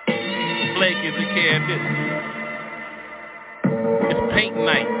 Blank is the canvas. It's paint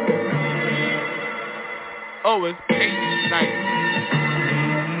night. Oh, it's paint night.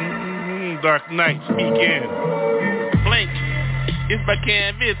 Dark night, speak in. Blank, it's my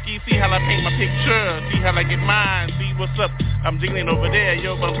canvas. Can you see how I paint my picture? See how I get mine? See what's up? I'm jiggling over there,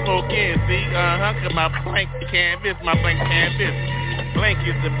 yo, but I'm smoking. See, cause my blank canvas, my blank canvas. Blank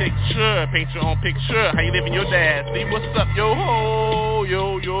is the picture. Paint your own picture. How you living your dad? See what's up, yo ho,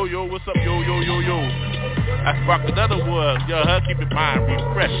 yo, yo, yo, what's up, yo, yo, yo, yo. I sparked another word, yo, keep your mind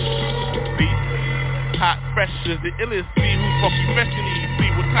refreshed. See? Hot fresh is the illest. See who's funky fresh in these. See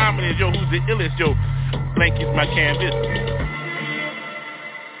what time it is. Yo, who's the illest? Yo, blank is my canvas.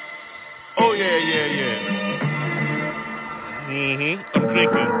 Oh yeah, yeah, yeah. I'm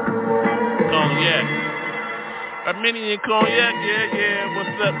drinking cognac. Armenian cognac. Yeah, yeah.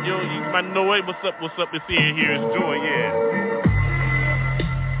 What's up, yo? You might know it. What's up? What's up? It's here. Here's joy. Yeah.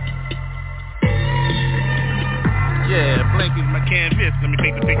 Yeah, blank is my canvas. Let me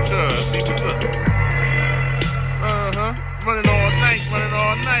take the picture. See what's up. Running all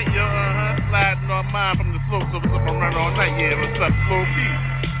night, yo, sliding on mine from the slope, so what's up, I'm running all night, yeah, what's up,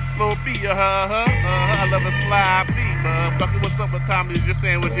 slow beat, I love a slide beat, motherfucker, what's up, what time is it, just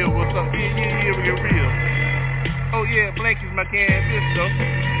saying with you, what's up, yeah, we get real, oh yeah, blank is my canvas, though,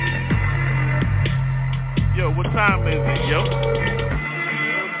 yo, what time is it, yo,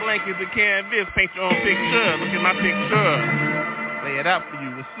 blank is the canvas, paint your own picture, look at my picture, lay it out for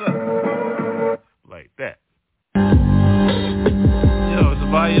you, what's up, like that. Yo, is the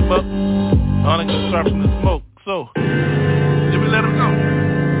volume up? All I can start from the smoke. So, did we let them know?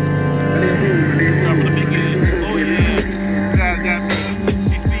 Start from the beginning. Oh yeah, God got me.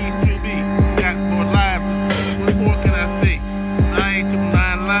 He sees through me. Got more lives. What more can I say? 9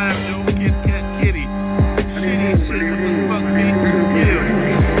 lives, yo. Kid, cat, kitty. Shitty shit. What the fuck, me? Yeah.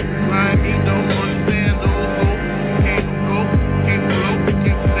 Rhyme me, don't understand, don't go. Came from low,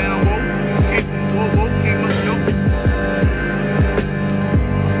 came from down low, came from whoa, came up, yo.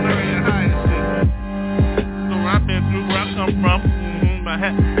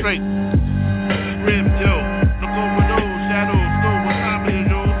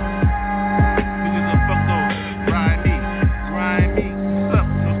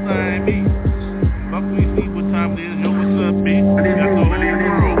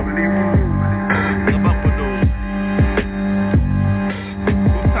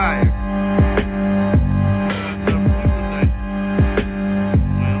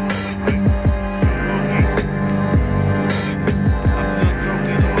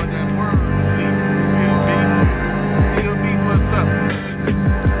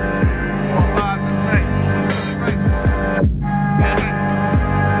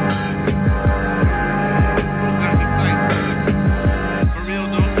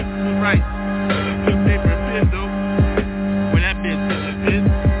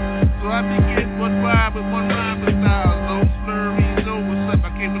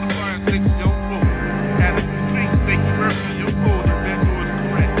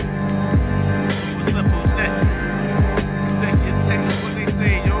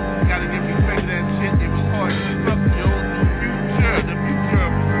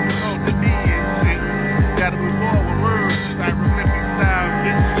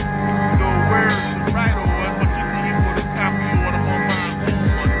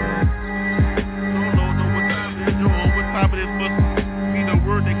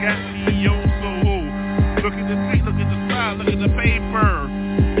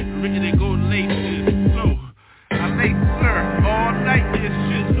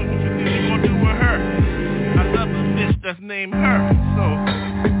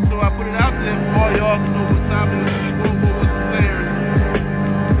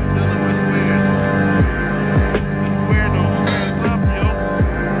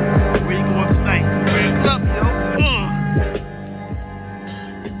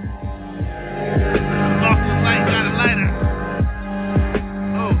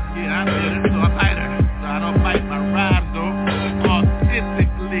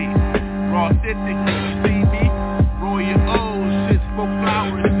 shit, they can't see me. Roll your own shit, smoke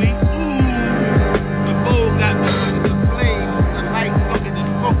flowers, see? The bowl got me looking the flames, the light fucking the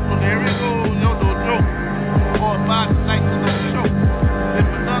smoke, so there it goes, no joke. All by the night was no joke. If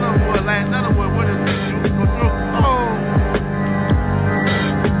another one, like another one, what is it, joke, no joke?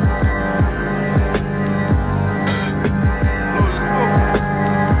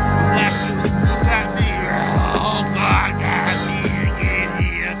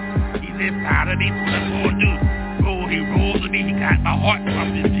 My heart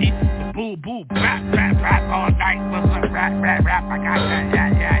pumping, G. The boo boo, rap, rap, rap all night. What's up, rap, rap, rap? I got that,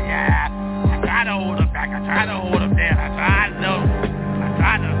 yeah. I try to hold him back, I try to hold him down. I try to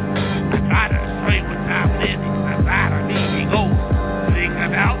show you what time it is. Inside of me, he goes. When he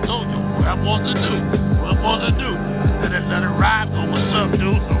come out, told you what I'm supposed to do. Let it ride, go, what's up,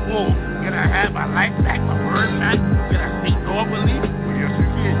 dude? So, whoa, can I have my life back, my word back? Can I speak normally? Well, yes, you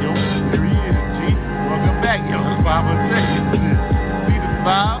can, yo. Here he is, G. Welcome back, yo. That's 5 seconds.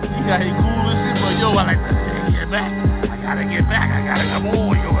 Bob, he got his cool and shit, but yo, I like to get back. I gotta get back. I gotta come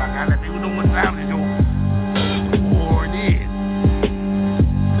on, yo. I gotta let people know what time it is, yo. War it is.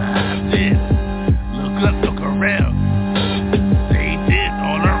 Time this. Look up, look around. Say this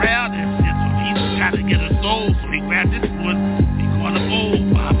all around this shit. So Jesus gotta get a soul. So he grabbed this one. He called him old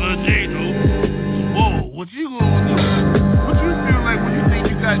Papa J, yo. Whoa, what you gonna do? What you feel like when you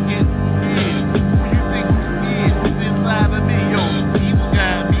think you gotta get in? When you think who's in? Who's inside of me, yo?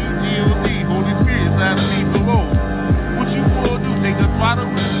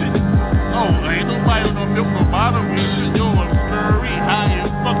 Bottom with shit. Oh, ain't nobody on no milk no bottom with shit. Yo, I'm scurry. High as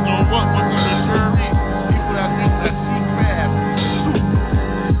fuck on what? What's in the scurry? People that think that sea crab.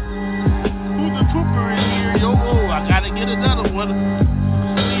 Who's the trooper in here, yo? Oh, I gotta get another one.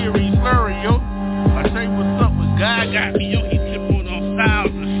 Slurry, yo. I tell you what's up, but God got me, yo. He tripping on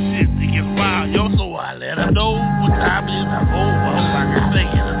styles and shit. It gets wild, yo. So I let him know what time it is. I go, I gotta say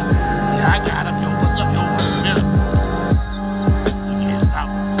it. Yeah, I got him, yo. What's up, yo? What's a minute?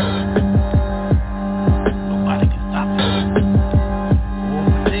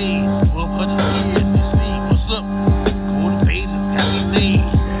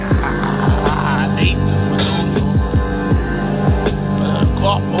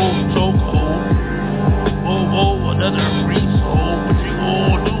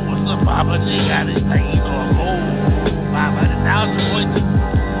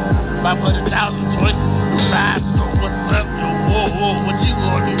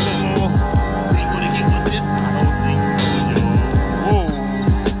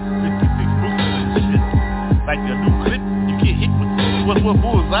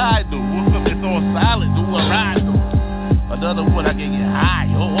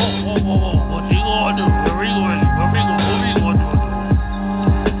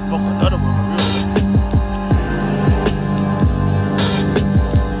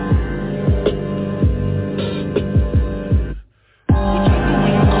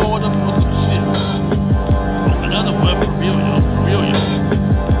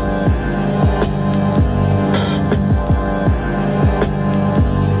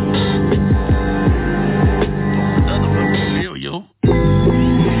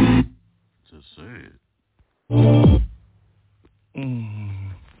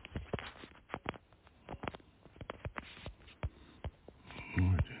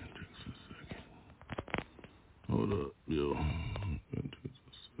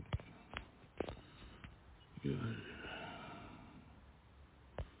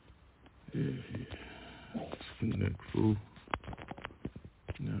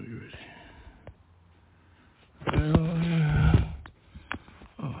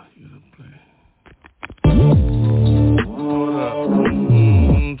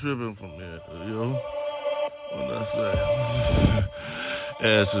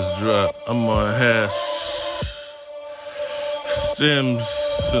 Stems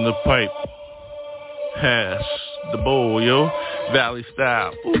in the pipe, hash, the bowl, yo, Valley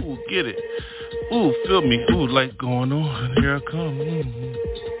style, ooh, get it, ooh, feel me, ooh, light going on, here I come,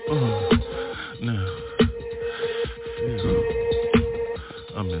 now,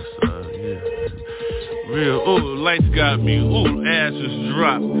 I'm inside, yeah, real, ooh, lights got me, ooh, ashes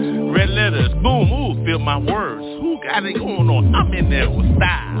drop, red letters, boom, ooh, feel my words, who got it going on, I'm in there with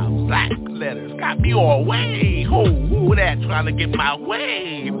style, black letters, got me all way, who that trying to get my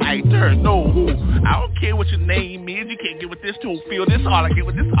way, my turn, no, I don't care what your name is, you can't get with this too, feel this, all I get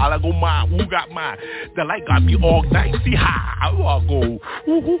with this, all I go mine, who got mine, the light got me all night, see how I go,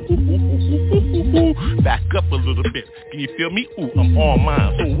 back up a little bit, can you feel me, ooh, I'm on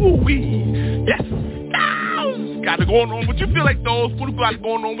mine, so woo-wee, yes, got it going on. What you feel like those? What got it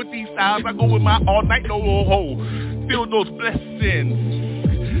going on with these styles? I go with my all night, no ho. Feel those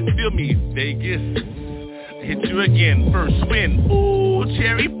blessings. Feel me, Vegas. Hit you again, first win. Ooh,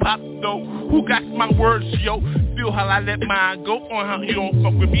 cherry pop though. Who got my words, yo? Feel how I let mine go on how you don't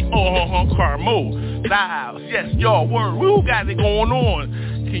fuck with me. Carmo. Styles, yes, y'all word. Who got it going on?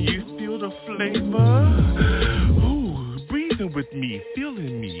 Can you feel the flavor? Ooh, breathing with me,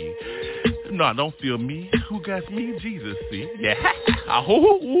 feeling me. No, don't feel me. Who got me? Jesus, see? Yeah.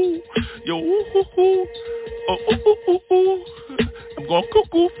 Yo, ooh, ooh, ooh. Oh, ooh, ooh, ooh, ooh. I'm going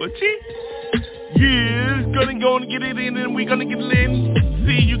cuckoo for tea. Yeah, gonna go and get it in and we gonna get it in.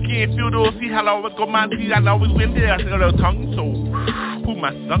 See, you can't feel those. See how I always go my teeth. I always win there. I got a little tongue, so who my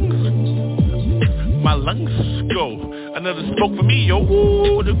lungs? My lungs go. Another smoke for me, yo.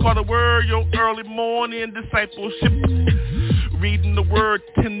 Ooh, they call the word, yo. Early morning discipleship. Reading the word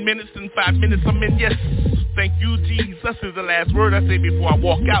 10 minutes and 5 minutes I'm in, yes. Thank you, Jesus is the last word I say before I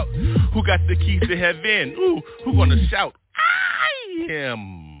walk out. Who got the keys to heaven? Ooh, who gonna shout? I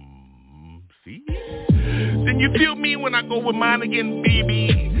am. See? Then you feel me when I go with mine again,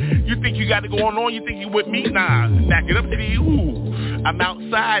 baby. You think you got it going on? You think you with me? Nah, back it up, see? Ooh, I'm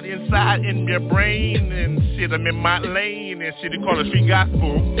outside, inside, in your brain and shit. I'm in my lane and shit. They call it street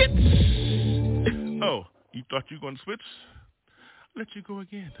gospel. Bitch. Oh, you thought you gonna switch? Let you go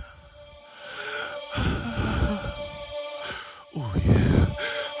again. Oh yeah.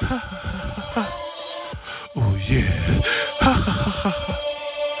 Oh yeah.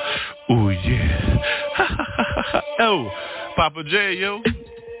 Oh yeah. Oh, Papa J, yo.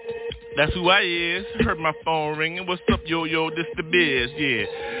 That's who I is. Heard my phone ringing. What's up, yo, this the biz, yeah.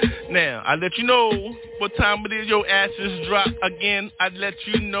 Now, I let you know what time it is. Your ashes drop again. I let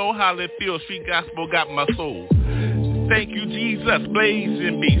you know how it feels. Street gospel got my soul. Thank you, Jesus,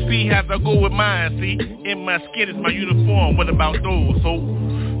 blazing me. See how I go with mine, see? In my skin is my uniform. What about those? So,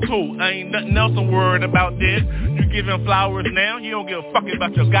 I ain't nothing else I'm worried about then. You giving flowers now? You don't give a fuck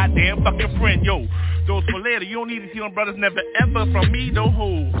about your goddamn fucking friend, yo. Those for later. You don't need to see them brothers never ever from me, no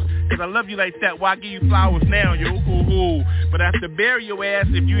hoes. Cause I love you like that. Why give you flowers now, yo? Hoo-hoo. But I have to bury your ass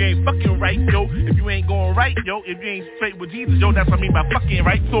if you ain't fucking right, yo. If you ain't going right, yo. If you ain't straight with Jesus, yo. That's what I mean by fucking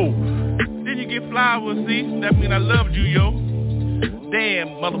right, so. Then you get flowers, see? That mean I loved you, yo.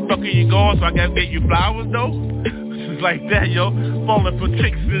 Damn, motherfucker, you gone, so I gotta get you flowers, though? It's like that, yo. Falling for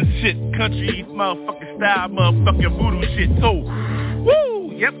tricks and shit. Country, motherfucking style, motherfucking voodoo shit, so.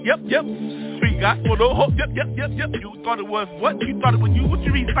 Woo! Yep. Street gospel, though. Yep. You thought it was what? You thought it was you? What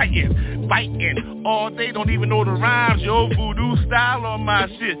you reciting? Biting all day, don't even know the rhymes, yo. Voodoo style on my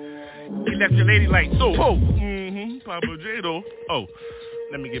shit. He left your lady like, so, Papa J, though. Oh.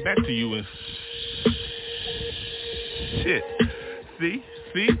 Let me get back to you and shit.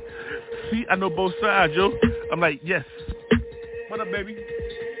 See, I know both sides, yo. I'm like, yes. What up, baby?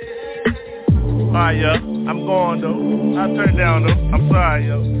 Alright, yo. I'm going, though. I'll turn it down, though. I'm sorry,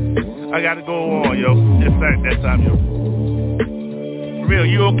 yo. I gotta go on, yo. It's like that time, yo. For real,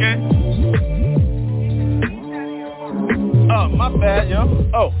 you okay? Oh, my bad, yo.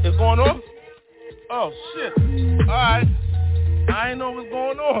 Oh, it's going on? Oh, shit. Alright. I didn't know what was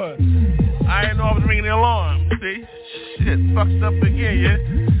going on. I didn't know I was ringing the alarm. See? Shit, fucked up again, yeah?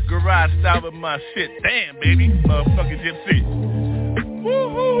 Garage style with my shit. Damn, baby. Motherfucking gypsy.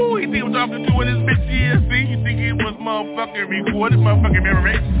 Woo-hoo. You think it was off the two in this bitch here? See? You think it was motherfucking recorded? Motherfucking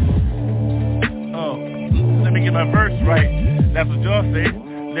memory? Oh. Let me get my verse right. That's what y'all say.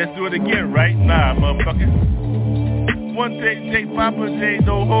 Let's do it again, right? Nah, motherfucker. One take Papa J,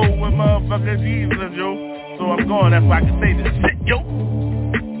 no hold with motherfucker Jesus, yo. So I'm going, that's why I can say this shit, yo.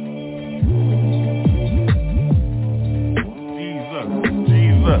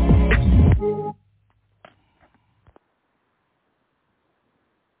 Jesus.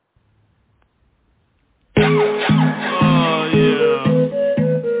 Oh, yeah.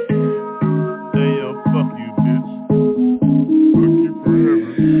 Hey, yo, fuck you, bitch. Fuck you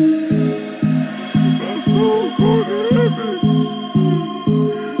forever. My soul going to heaven.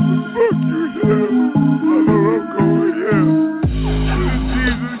 Fuck you, yeah. I'm going, yeah.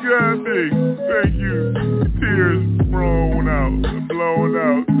 Jesus got me. Thank you. Tears blown out.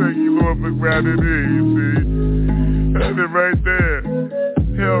 Thank you, Lord, for grabbing me, you see. Had it right there.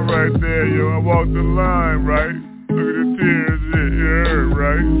 Hell right there, yo. I walked the line, right? Look at the tears, shit. You heard,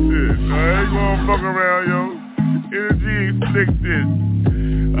 right? Shit. I ain't gonna fuck around, yo. Energy inflicted.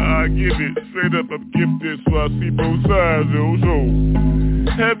 I give it. Straight up, I'm gifted, so I see both sides, yo. So,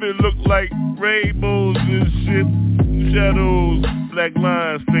 heaven look like rainbows and shit. Shadows, black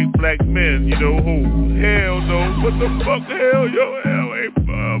lines, straight black men, you know who? Hell no. What the fuck, hell, yo? Hell ain't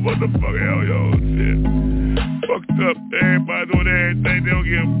fun. What the fuck, hell, yo? Shit. fucked up. Everybody doing everything, they don't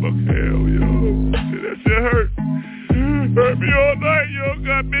give a fuck. Hell, yo. Shit, that shit hurt. Hurt me all night, yo.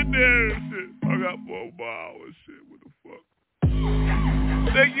 Got me there and shit. I got 4 hours, shit. What the fuck?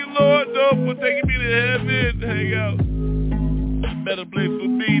 Thank you, Lord, though, for taking me to heaven to hang out. It's a better place for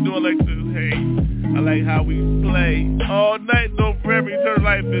me, though. I like this, hey. I like how we play all night, though, forever, eternal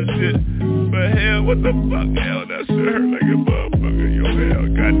life and shit. But hell, what the fuck? Hell, that shit hurt like a motherfucker. Yo, hell,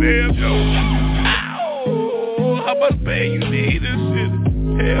 goddamn, yo. Ow! How much pain you need and shit?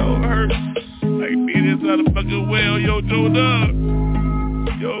 Hell, hurt. Like being inside a fucking well, yo, Joe Dub.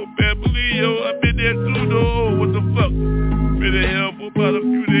 Yo, family, yo, I've been there too, though. What the fuck? Been in hell for about a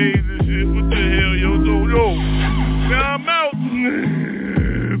few days and shit. What the hell, yo, Joe, yo? Now I'm out.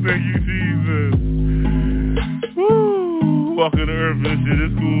 Thank you, Jesus. Woo! Walking the earth and shit,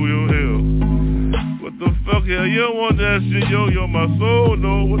 it's cool, yo, hell. What the fuck, hell, you don't want that shit, yo, my soul,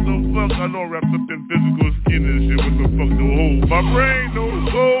 no, what the fuck, I know I'm wrapped up in physical skin and shit, what the fuck, no, hold my brain, no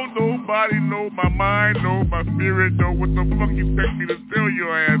soul, no body, no, my mind, no, my spirit, no, what the fuck you expect me to tell your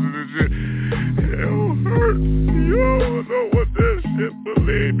asses and shit, hell, hurts, yo, I know what that shit,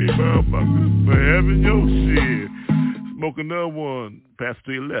 believe me, motherfuckers, for heaven, yo, shit, smoke another one, pass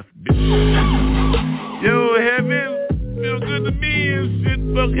to your left, bitch, yo, heaven, feel good to me and shit,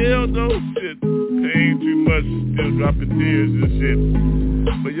 fuck hell no shit. Pain too much, still dropping tears and shit.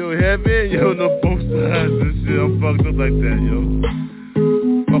 But yo, heaven, yo, no both sides and shit. I'm fucked up like that, yo.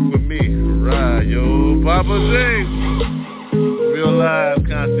 Fuck with me, right, yo. Papa J, real live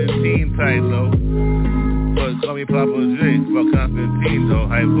Constantine type, though. But call me Papa J, fuck Constantine, though.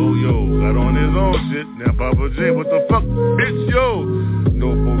 Hypo, yo, got on his own shit. Now Papa J, what the fuck, bitch, yo?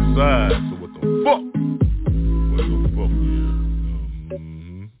 No both sides, so what the fuck?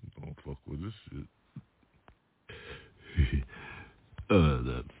 Don't fuck with this shit.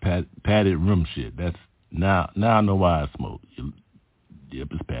 The padded room shit. That's now I know why I smoke. Yep,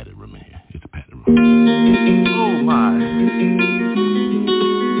 it's padded room in here. It's a padded room. Oh my!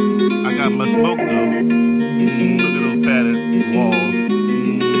 I got my smoke though. Look at those padded walls.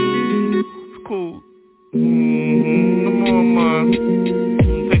 It's cool. Come on, man.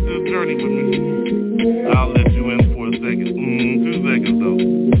 Take this journey with me. I'll let you in for a second. 2 seconds though.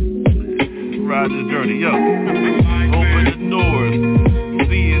 Ride this journey, yo. Open the doors.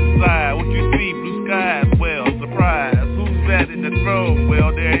 See inside. What you see? Blue skies. Well, surprise. Who's that in the throne?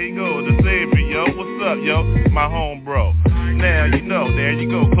 Well, there you go. The Savior, yo. What's up, yo? My home, bro. Now you know. There you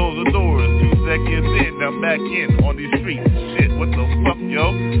go. Close the doors. 2 seconds in. Now back in on these streets. Shit, what the fuck,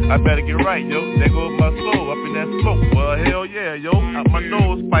 yo? I better get right, yo. There goes my soul up in that smoke. Well, hell yeah, yo. Out my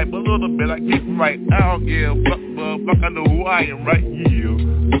nose pipe a little bit. I get right. I don't give a fuck, fuck. I know who I am, right? Yeah.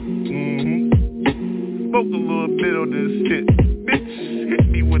 Spoke a little bit on this shit. Bitch, hit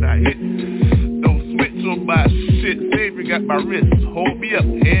me when I hit. Don't switch on my shit. Savior got my wrist. Hold me up.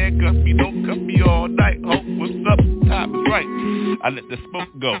 Handcuff me. Don't cuff me all night. Oh, what's up? Time is right. I let the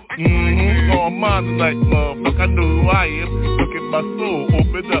smoke go. On mine tonight, motherfucker. I know who I am. Look at my soul.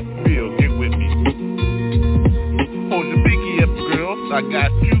 Open up. Feel. Get with me. Hold your pinky up, girl. I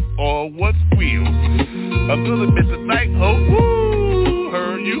got you all one squeal. A little bit tonight, ho. Woo!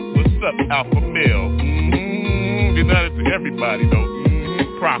 Heard you. What's up, alpha male? United to everybody, though.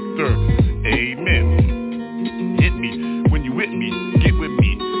 Proctor. Amen. Hit me when you with me. Get with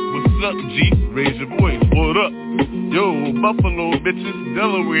me. What's up, G? Raise your voice. What up? Yo, Buffalo bitches.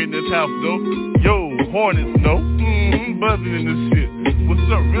 Delaware in this house, though. Yo, Hornets, no. Buzzing in this shit. What's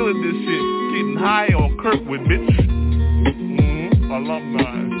up, really this shit? Getting high on Kirkwood, bitch.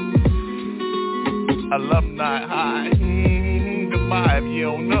 Alumni high. Goodbye if you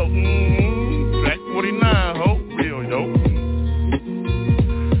don't know. Track 49, ho. Real, yo.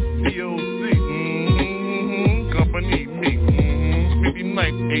 POC. Company, me.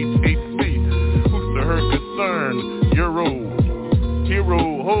 59th HHC. Who's the her concern? Euro. Hero.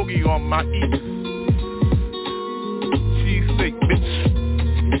 Hoagie on my eat. Cheesesteak, bitch.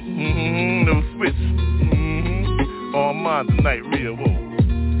 No switch. On mine tonight, real, whoa.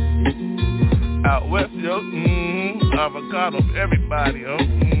 Out west, yo, avocado for everybody, yo,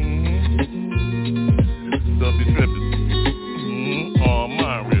 Don't be tripping, oh,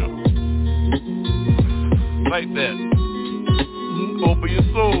 mine real, like that, open your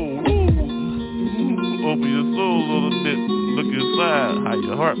soul, open your soul a little bit, look inside, how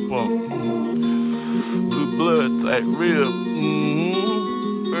your heart pump, good blood type, real,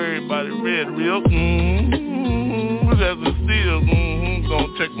 everybody red, real, as a steel,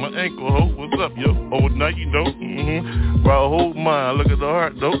 gonna check my ankle, ho, what's up, yo, oh, now you know, bro, hold mine, look at the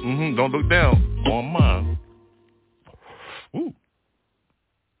heart, though, don't look down, on mine,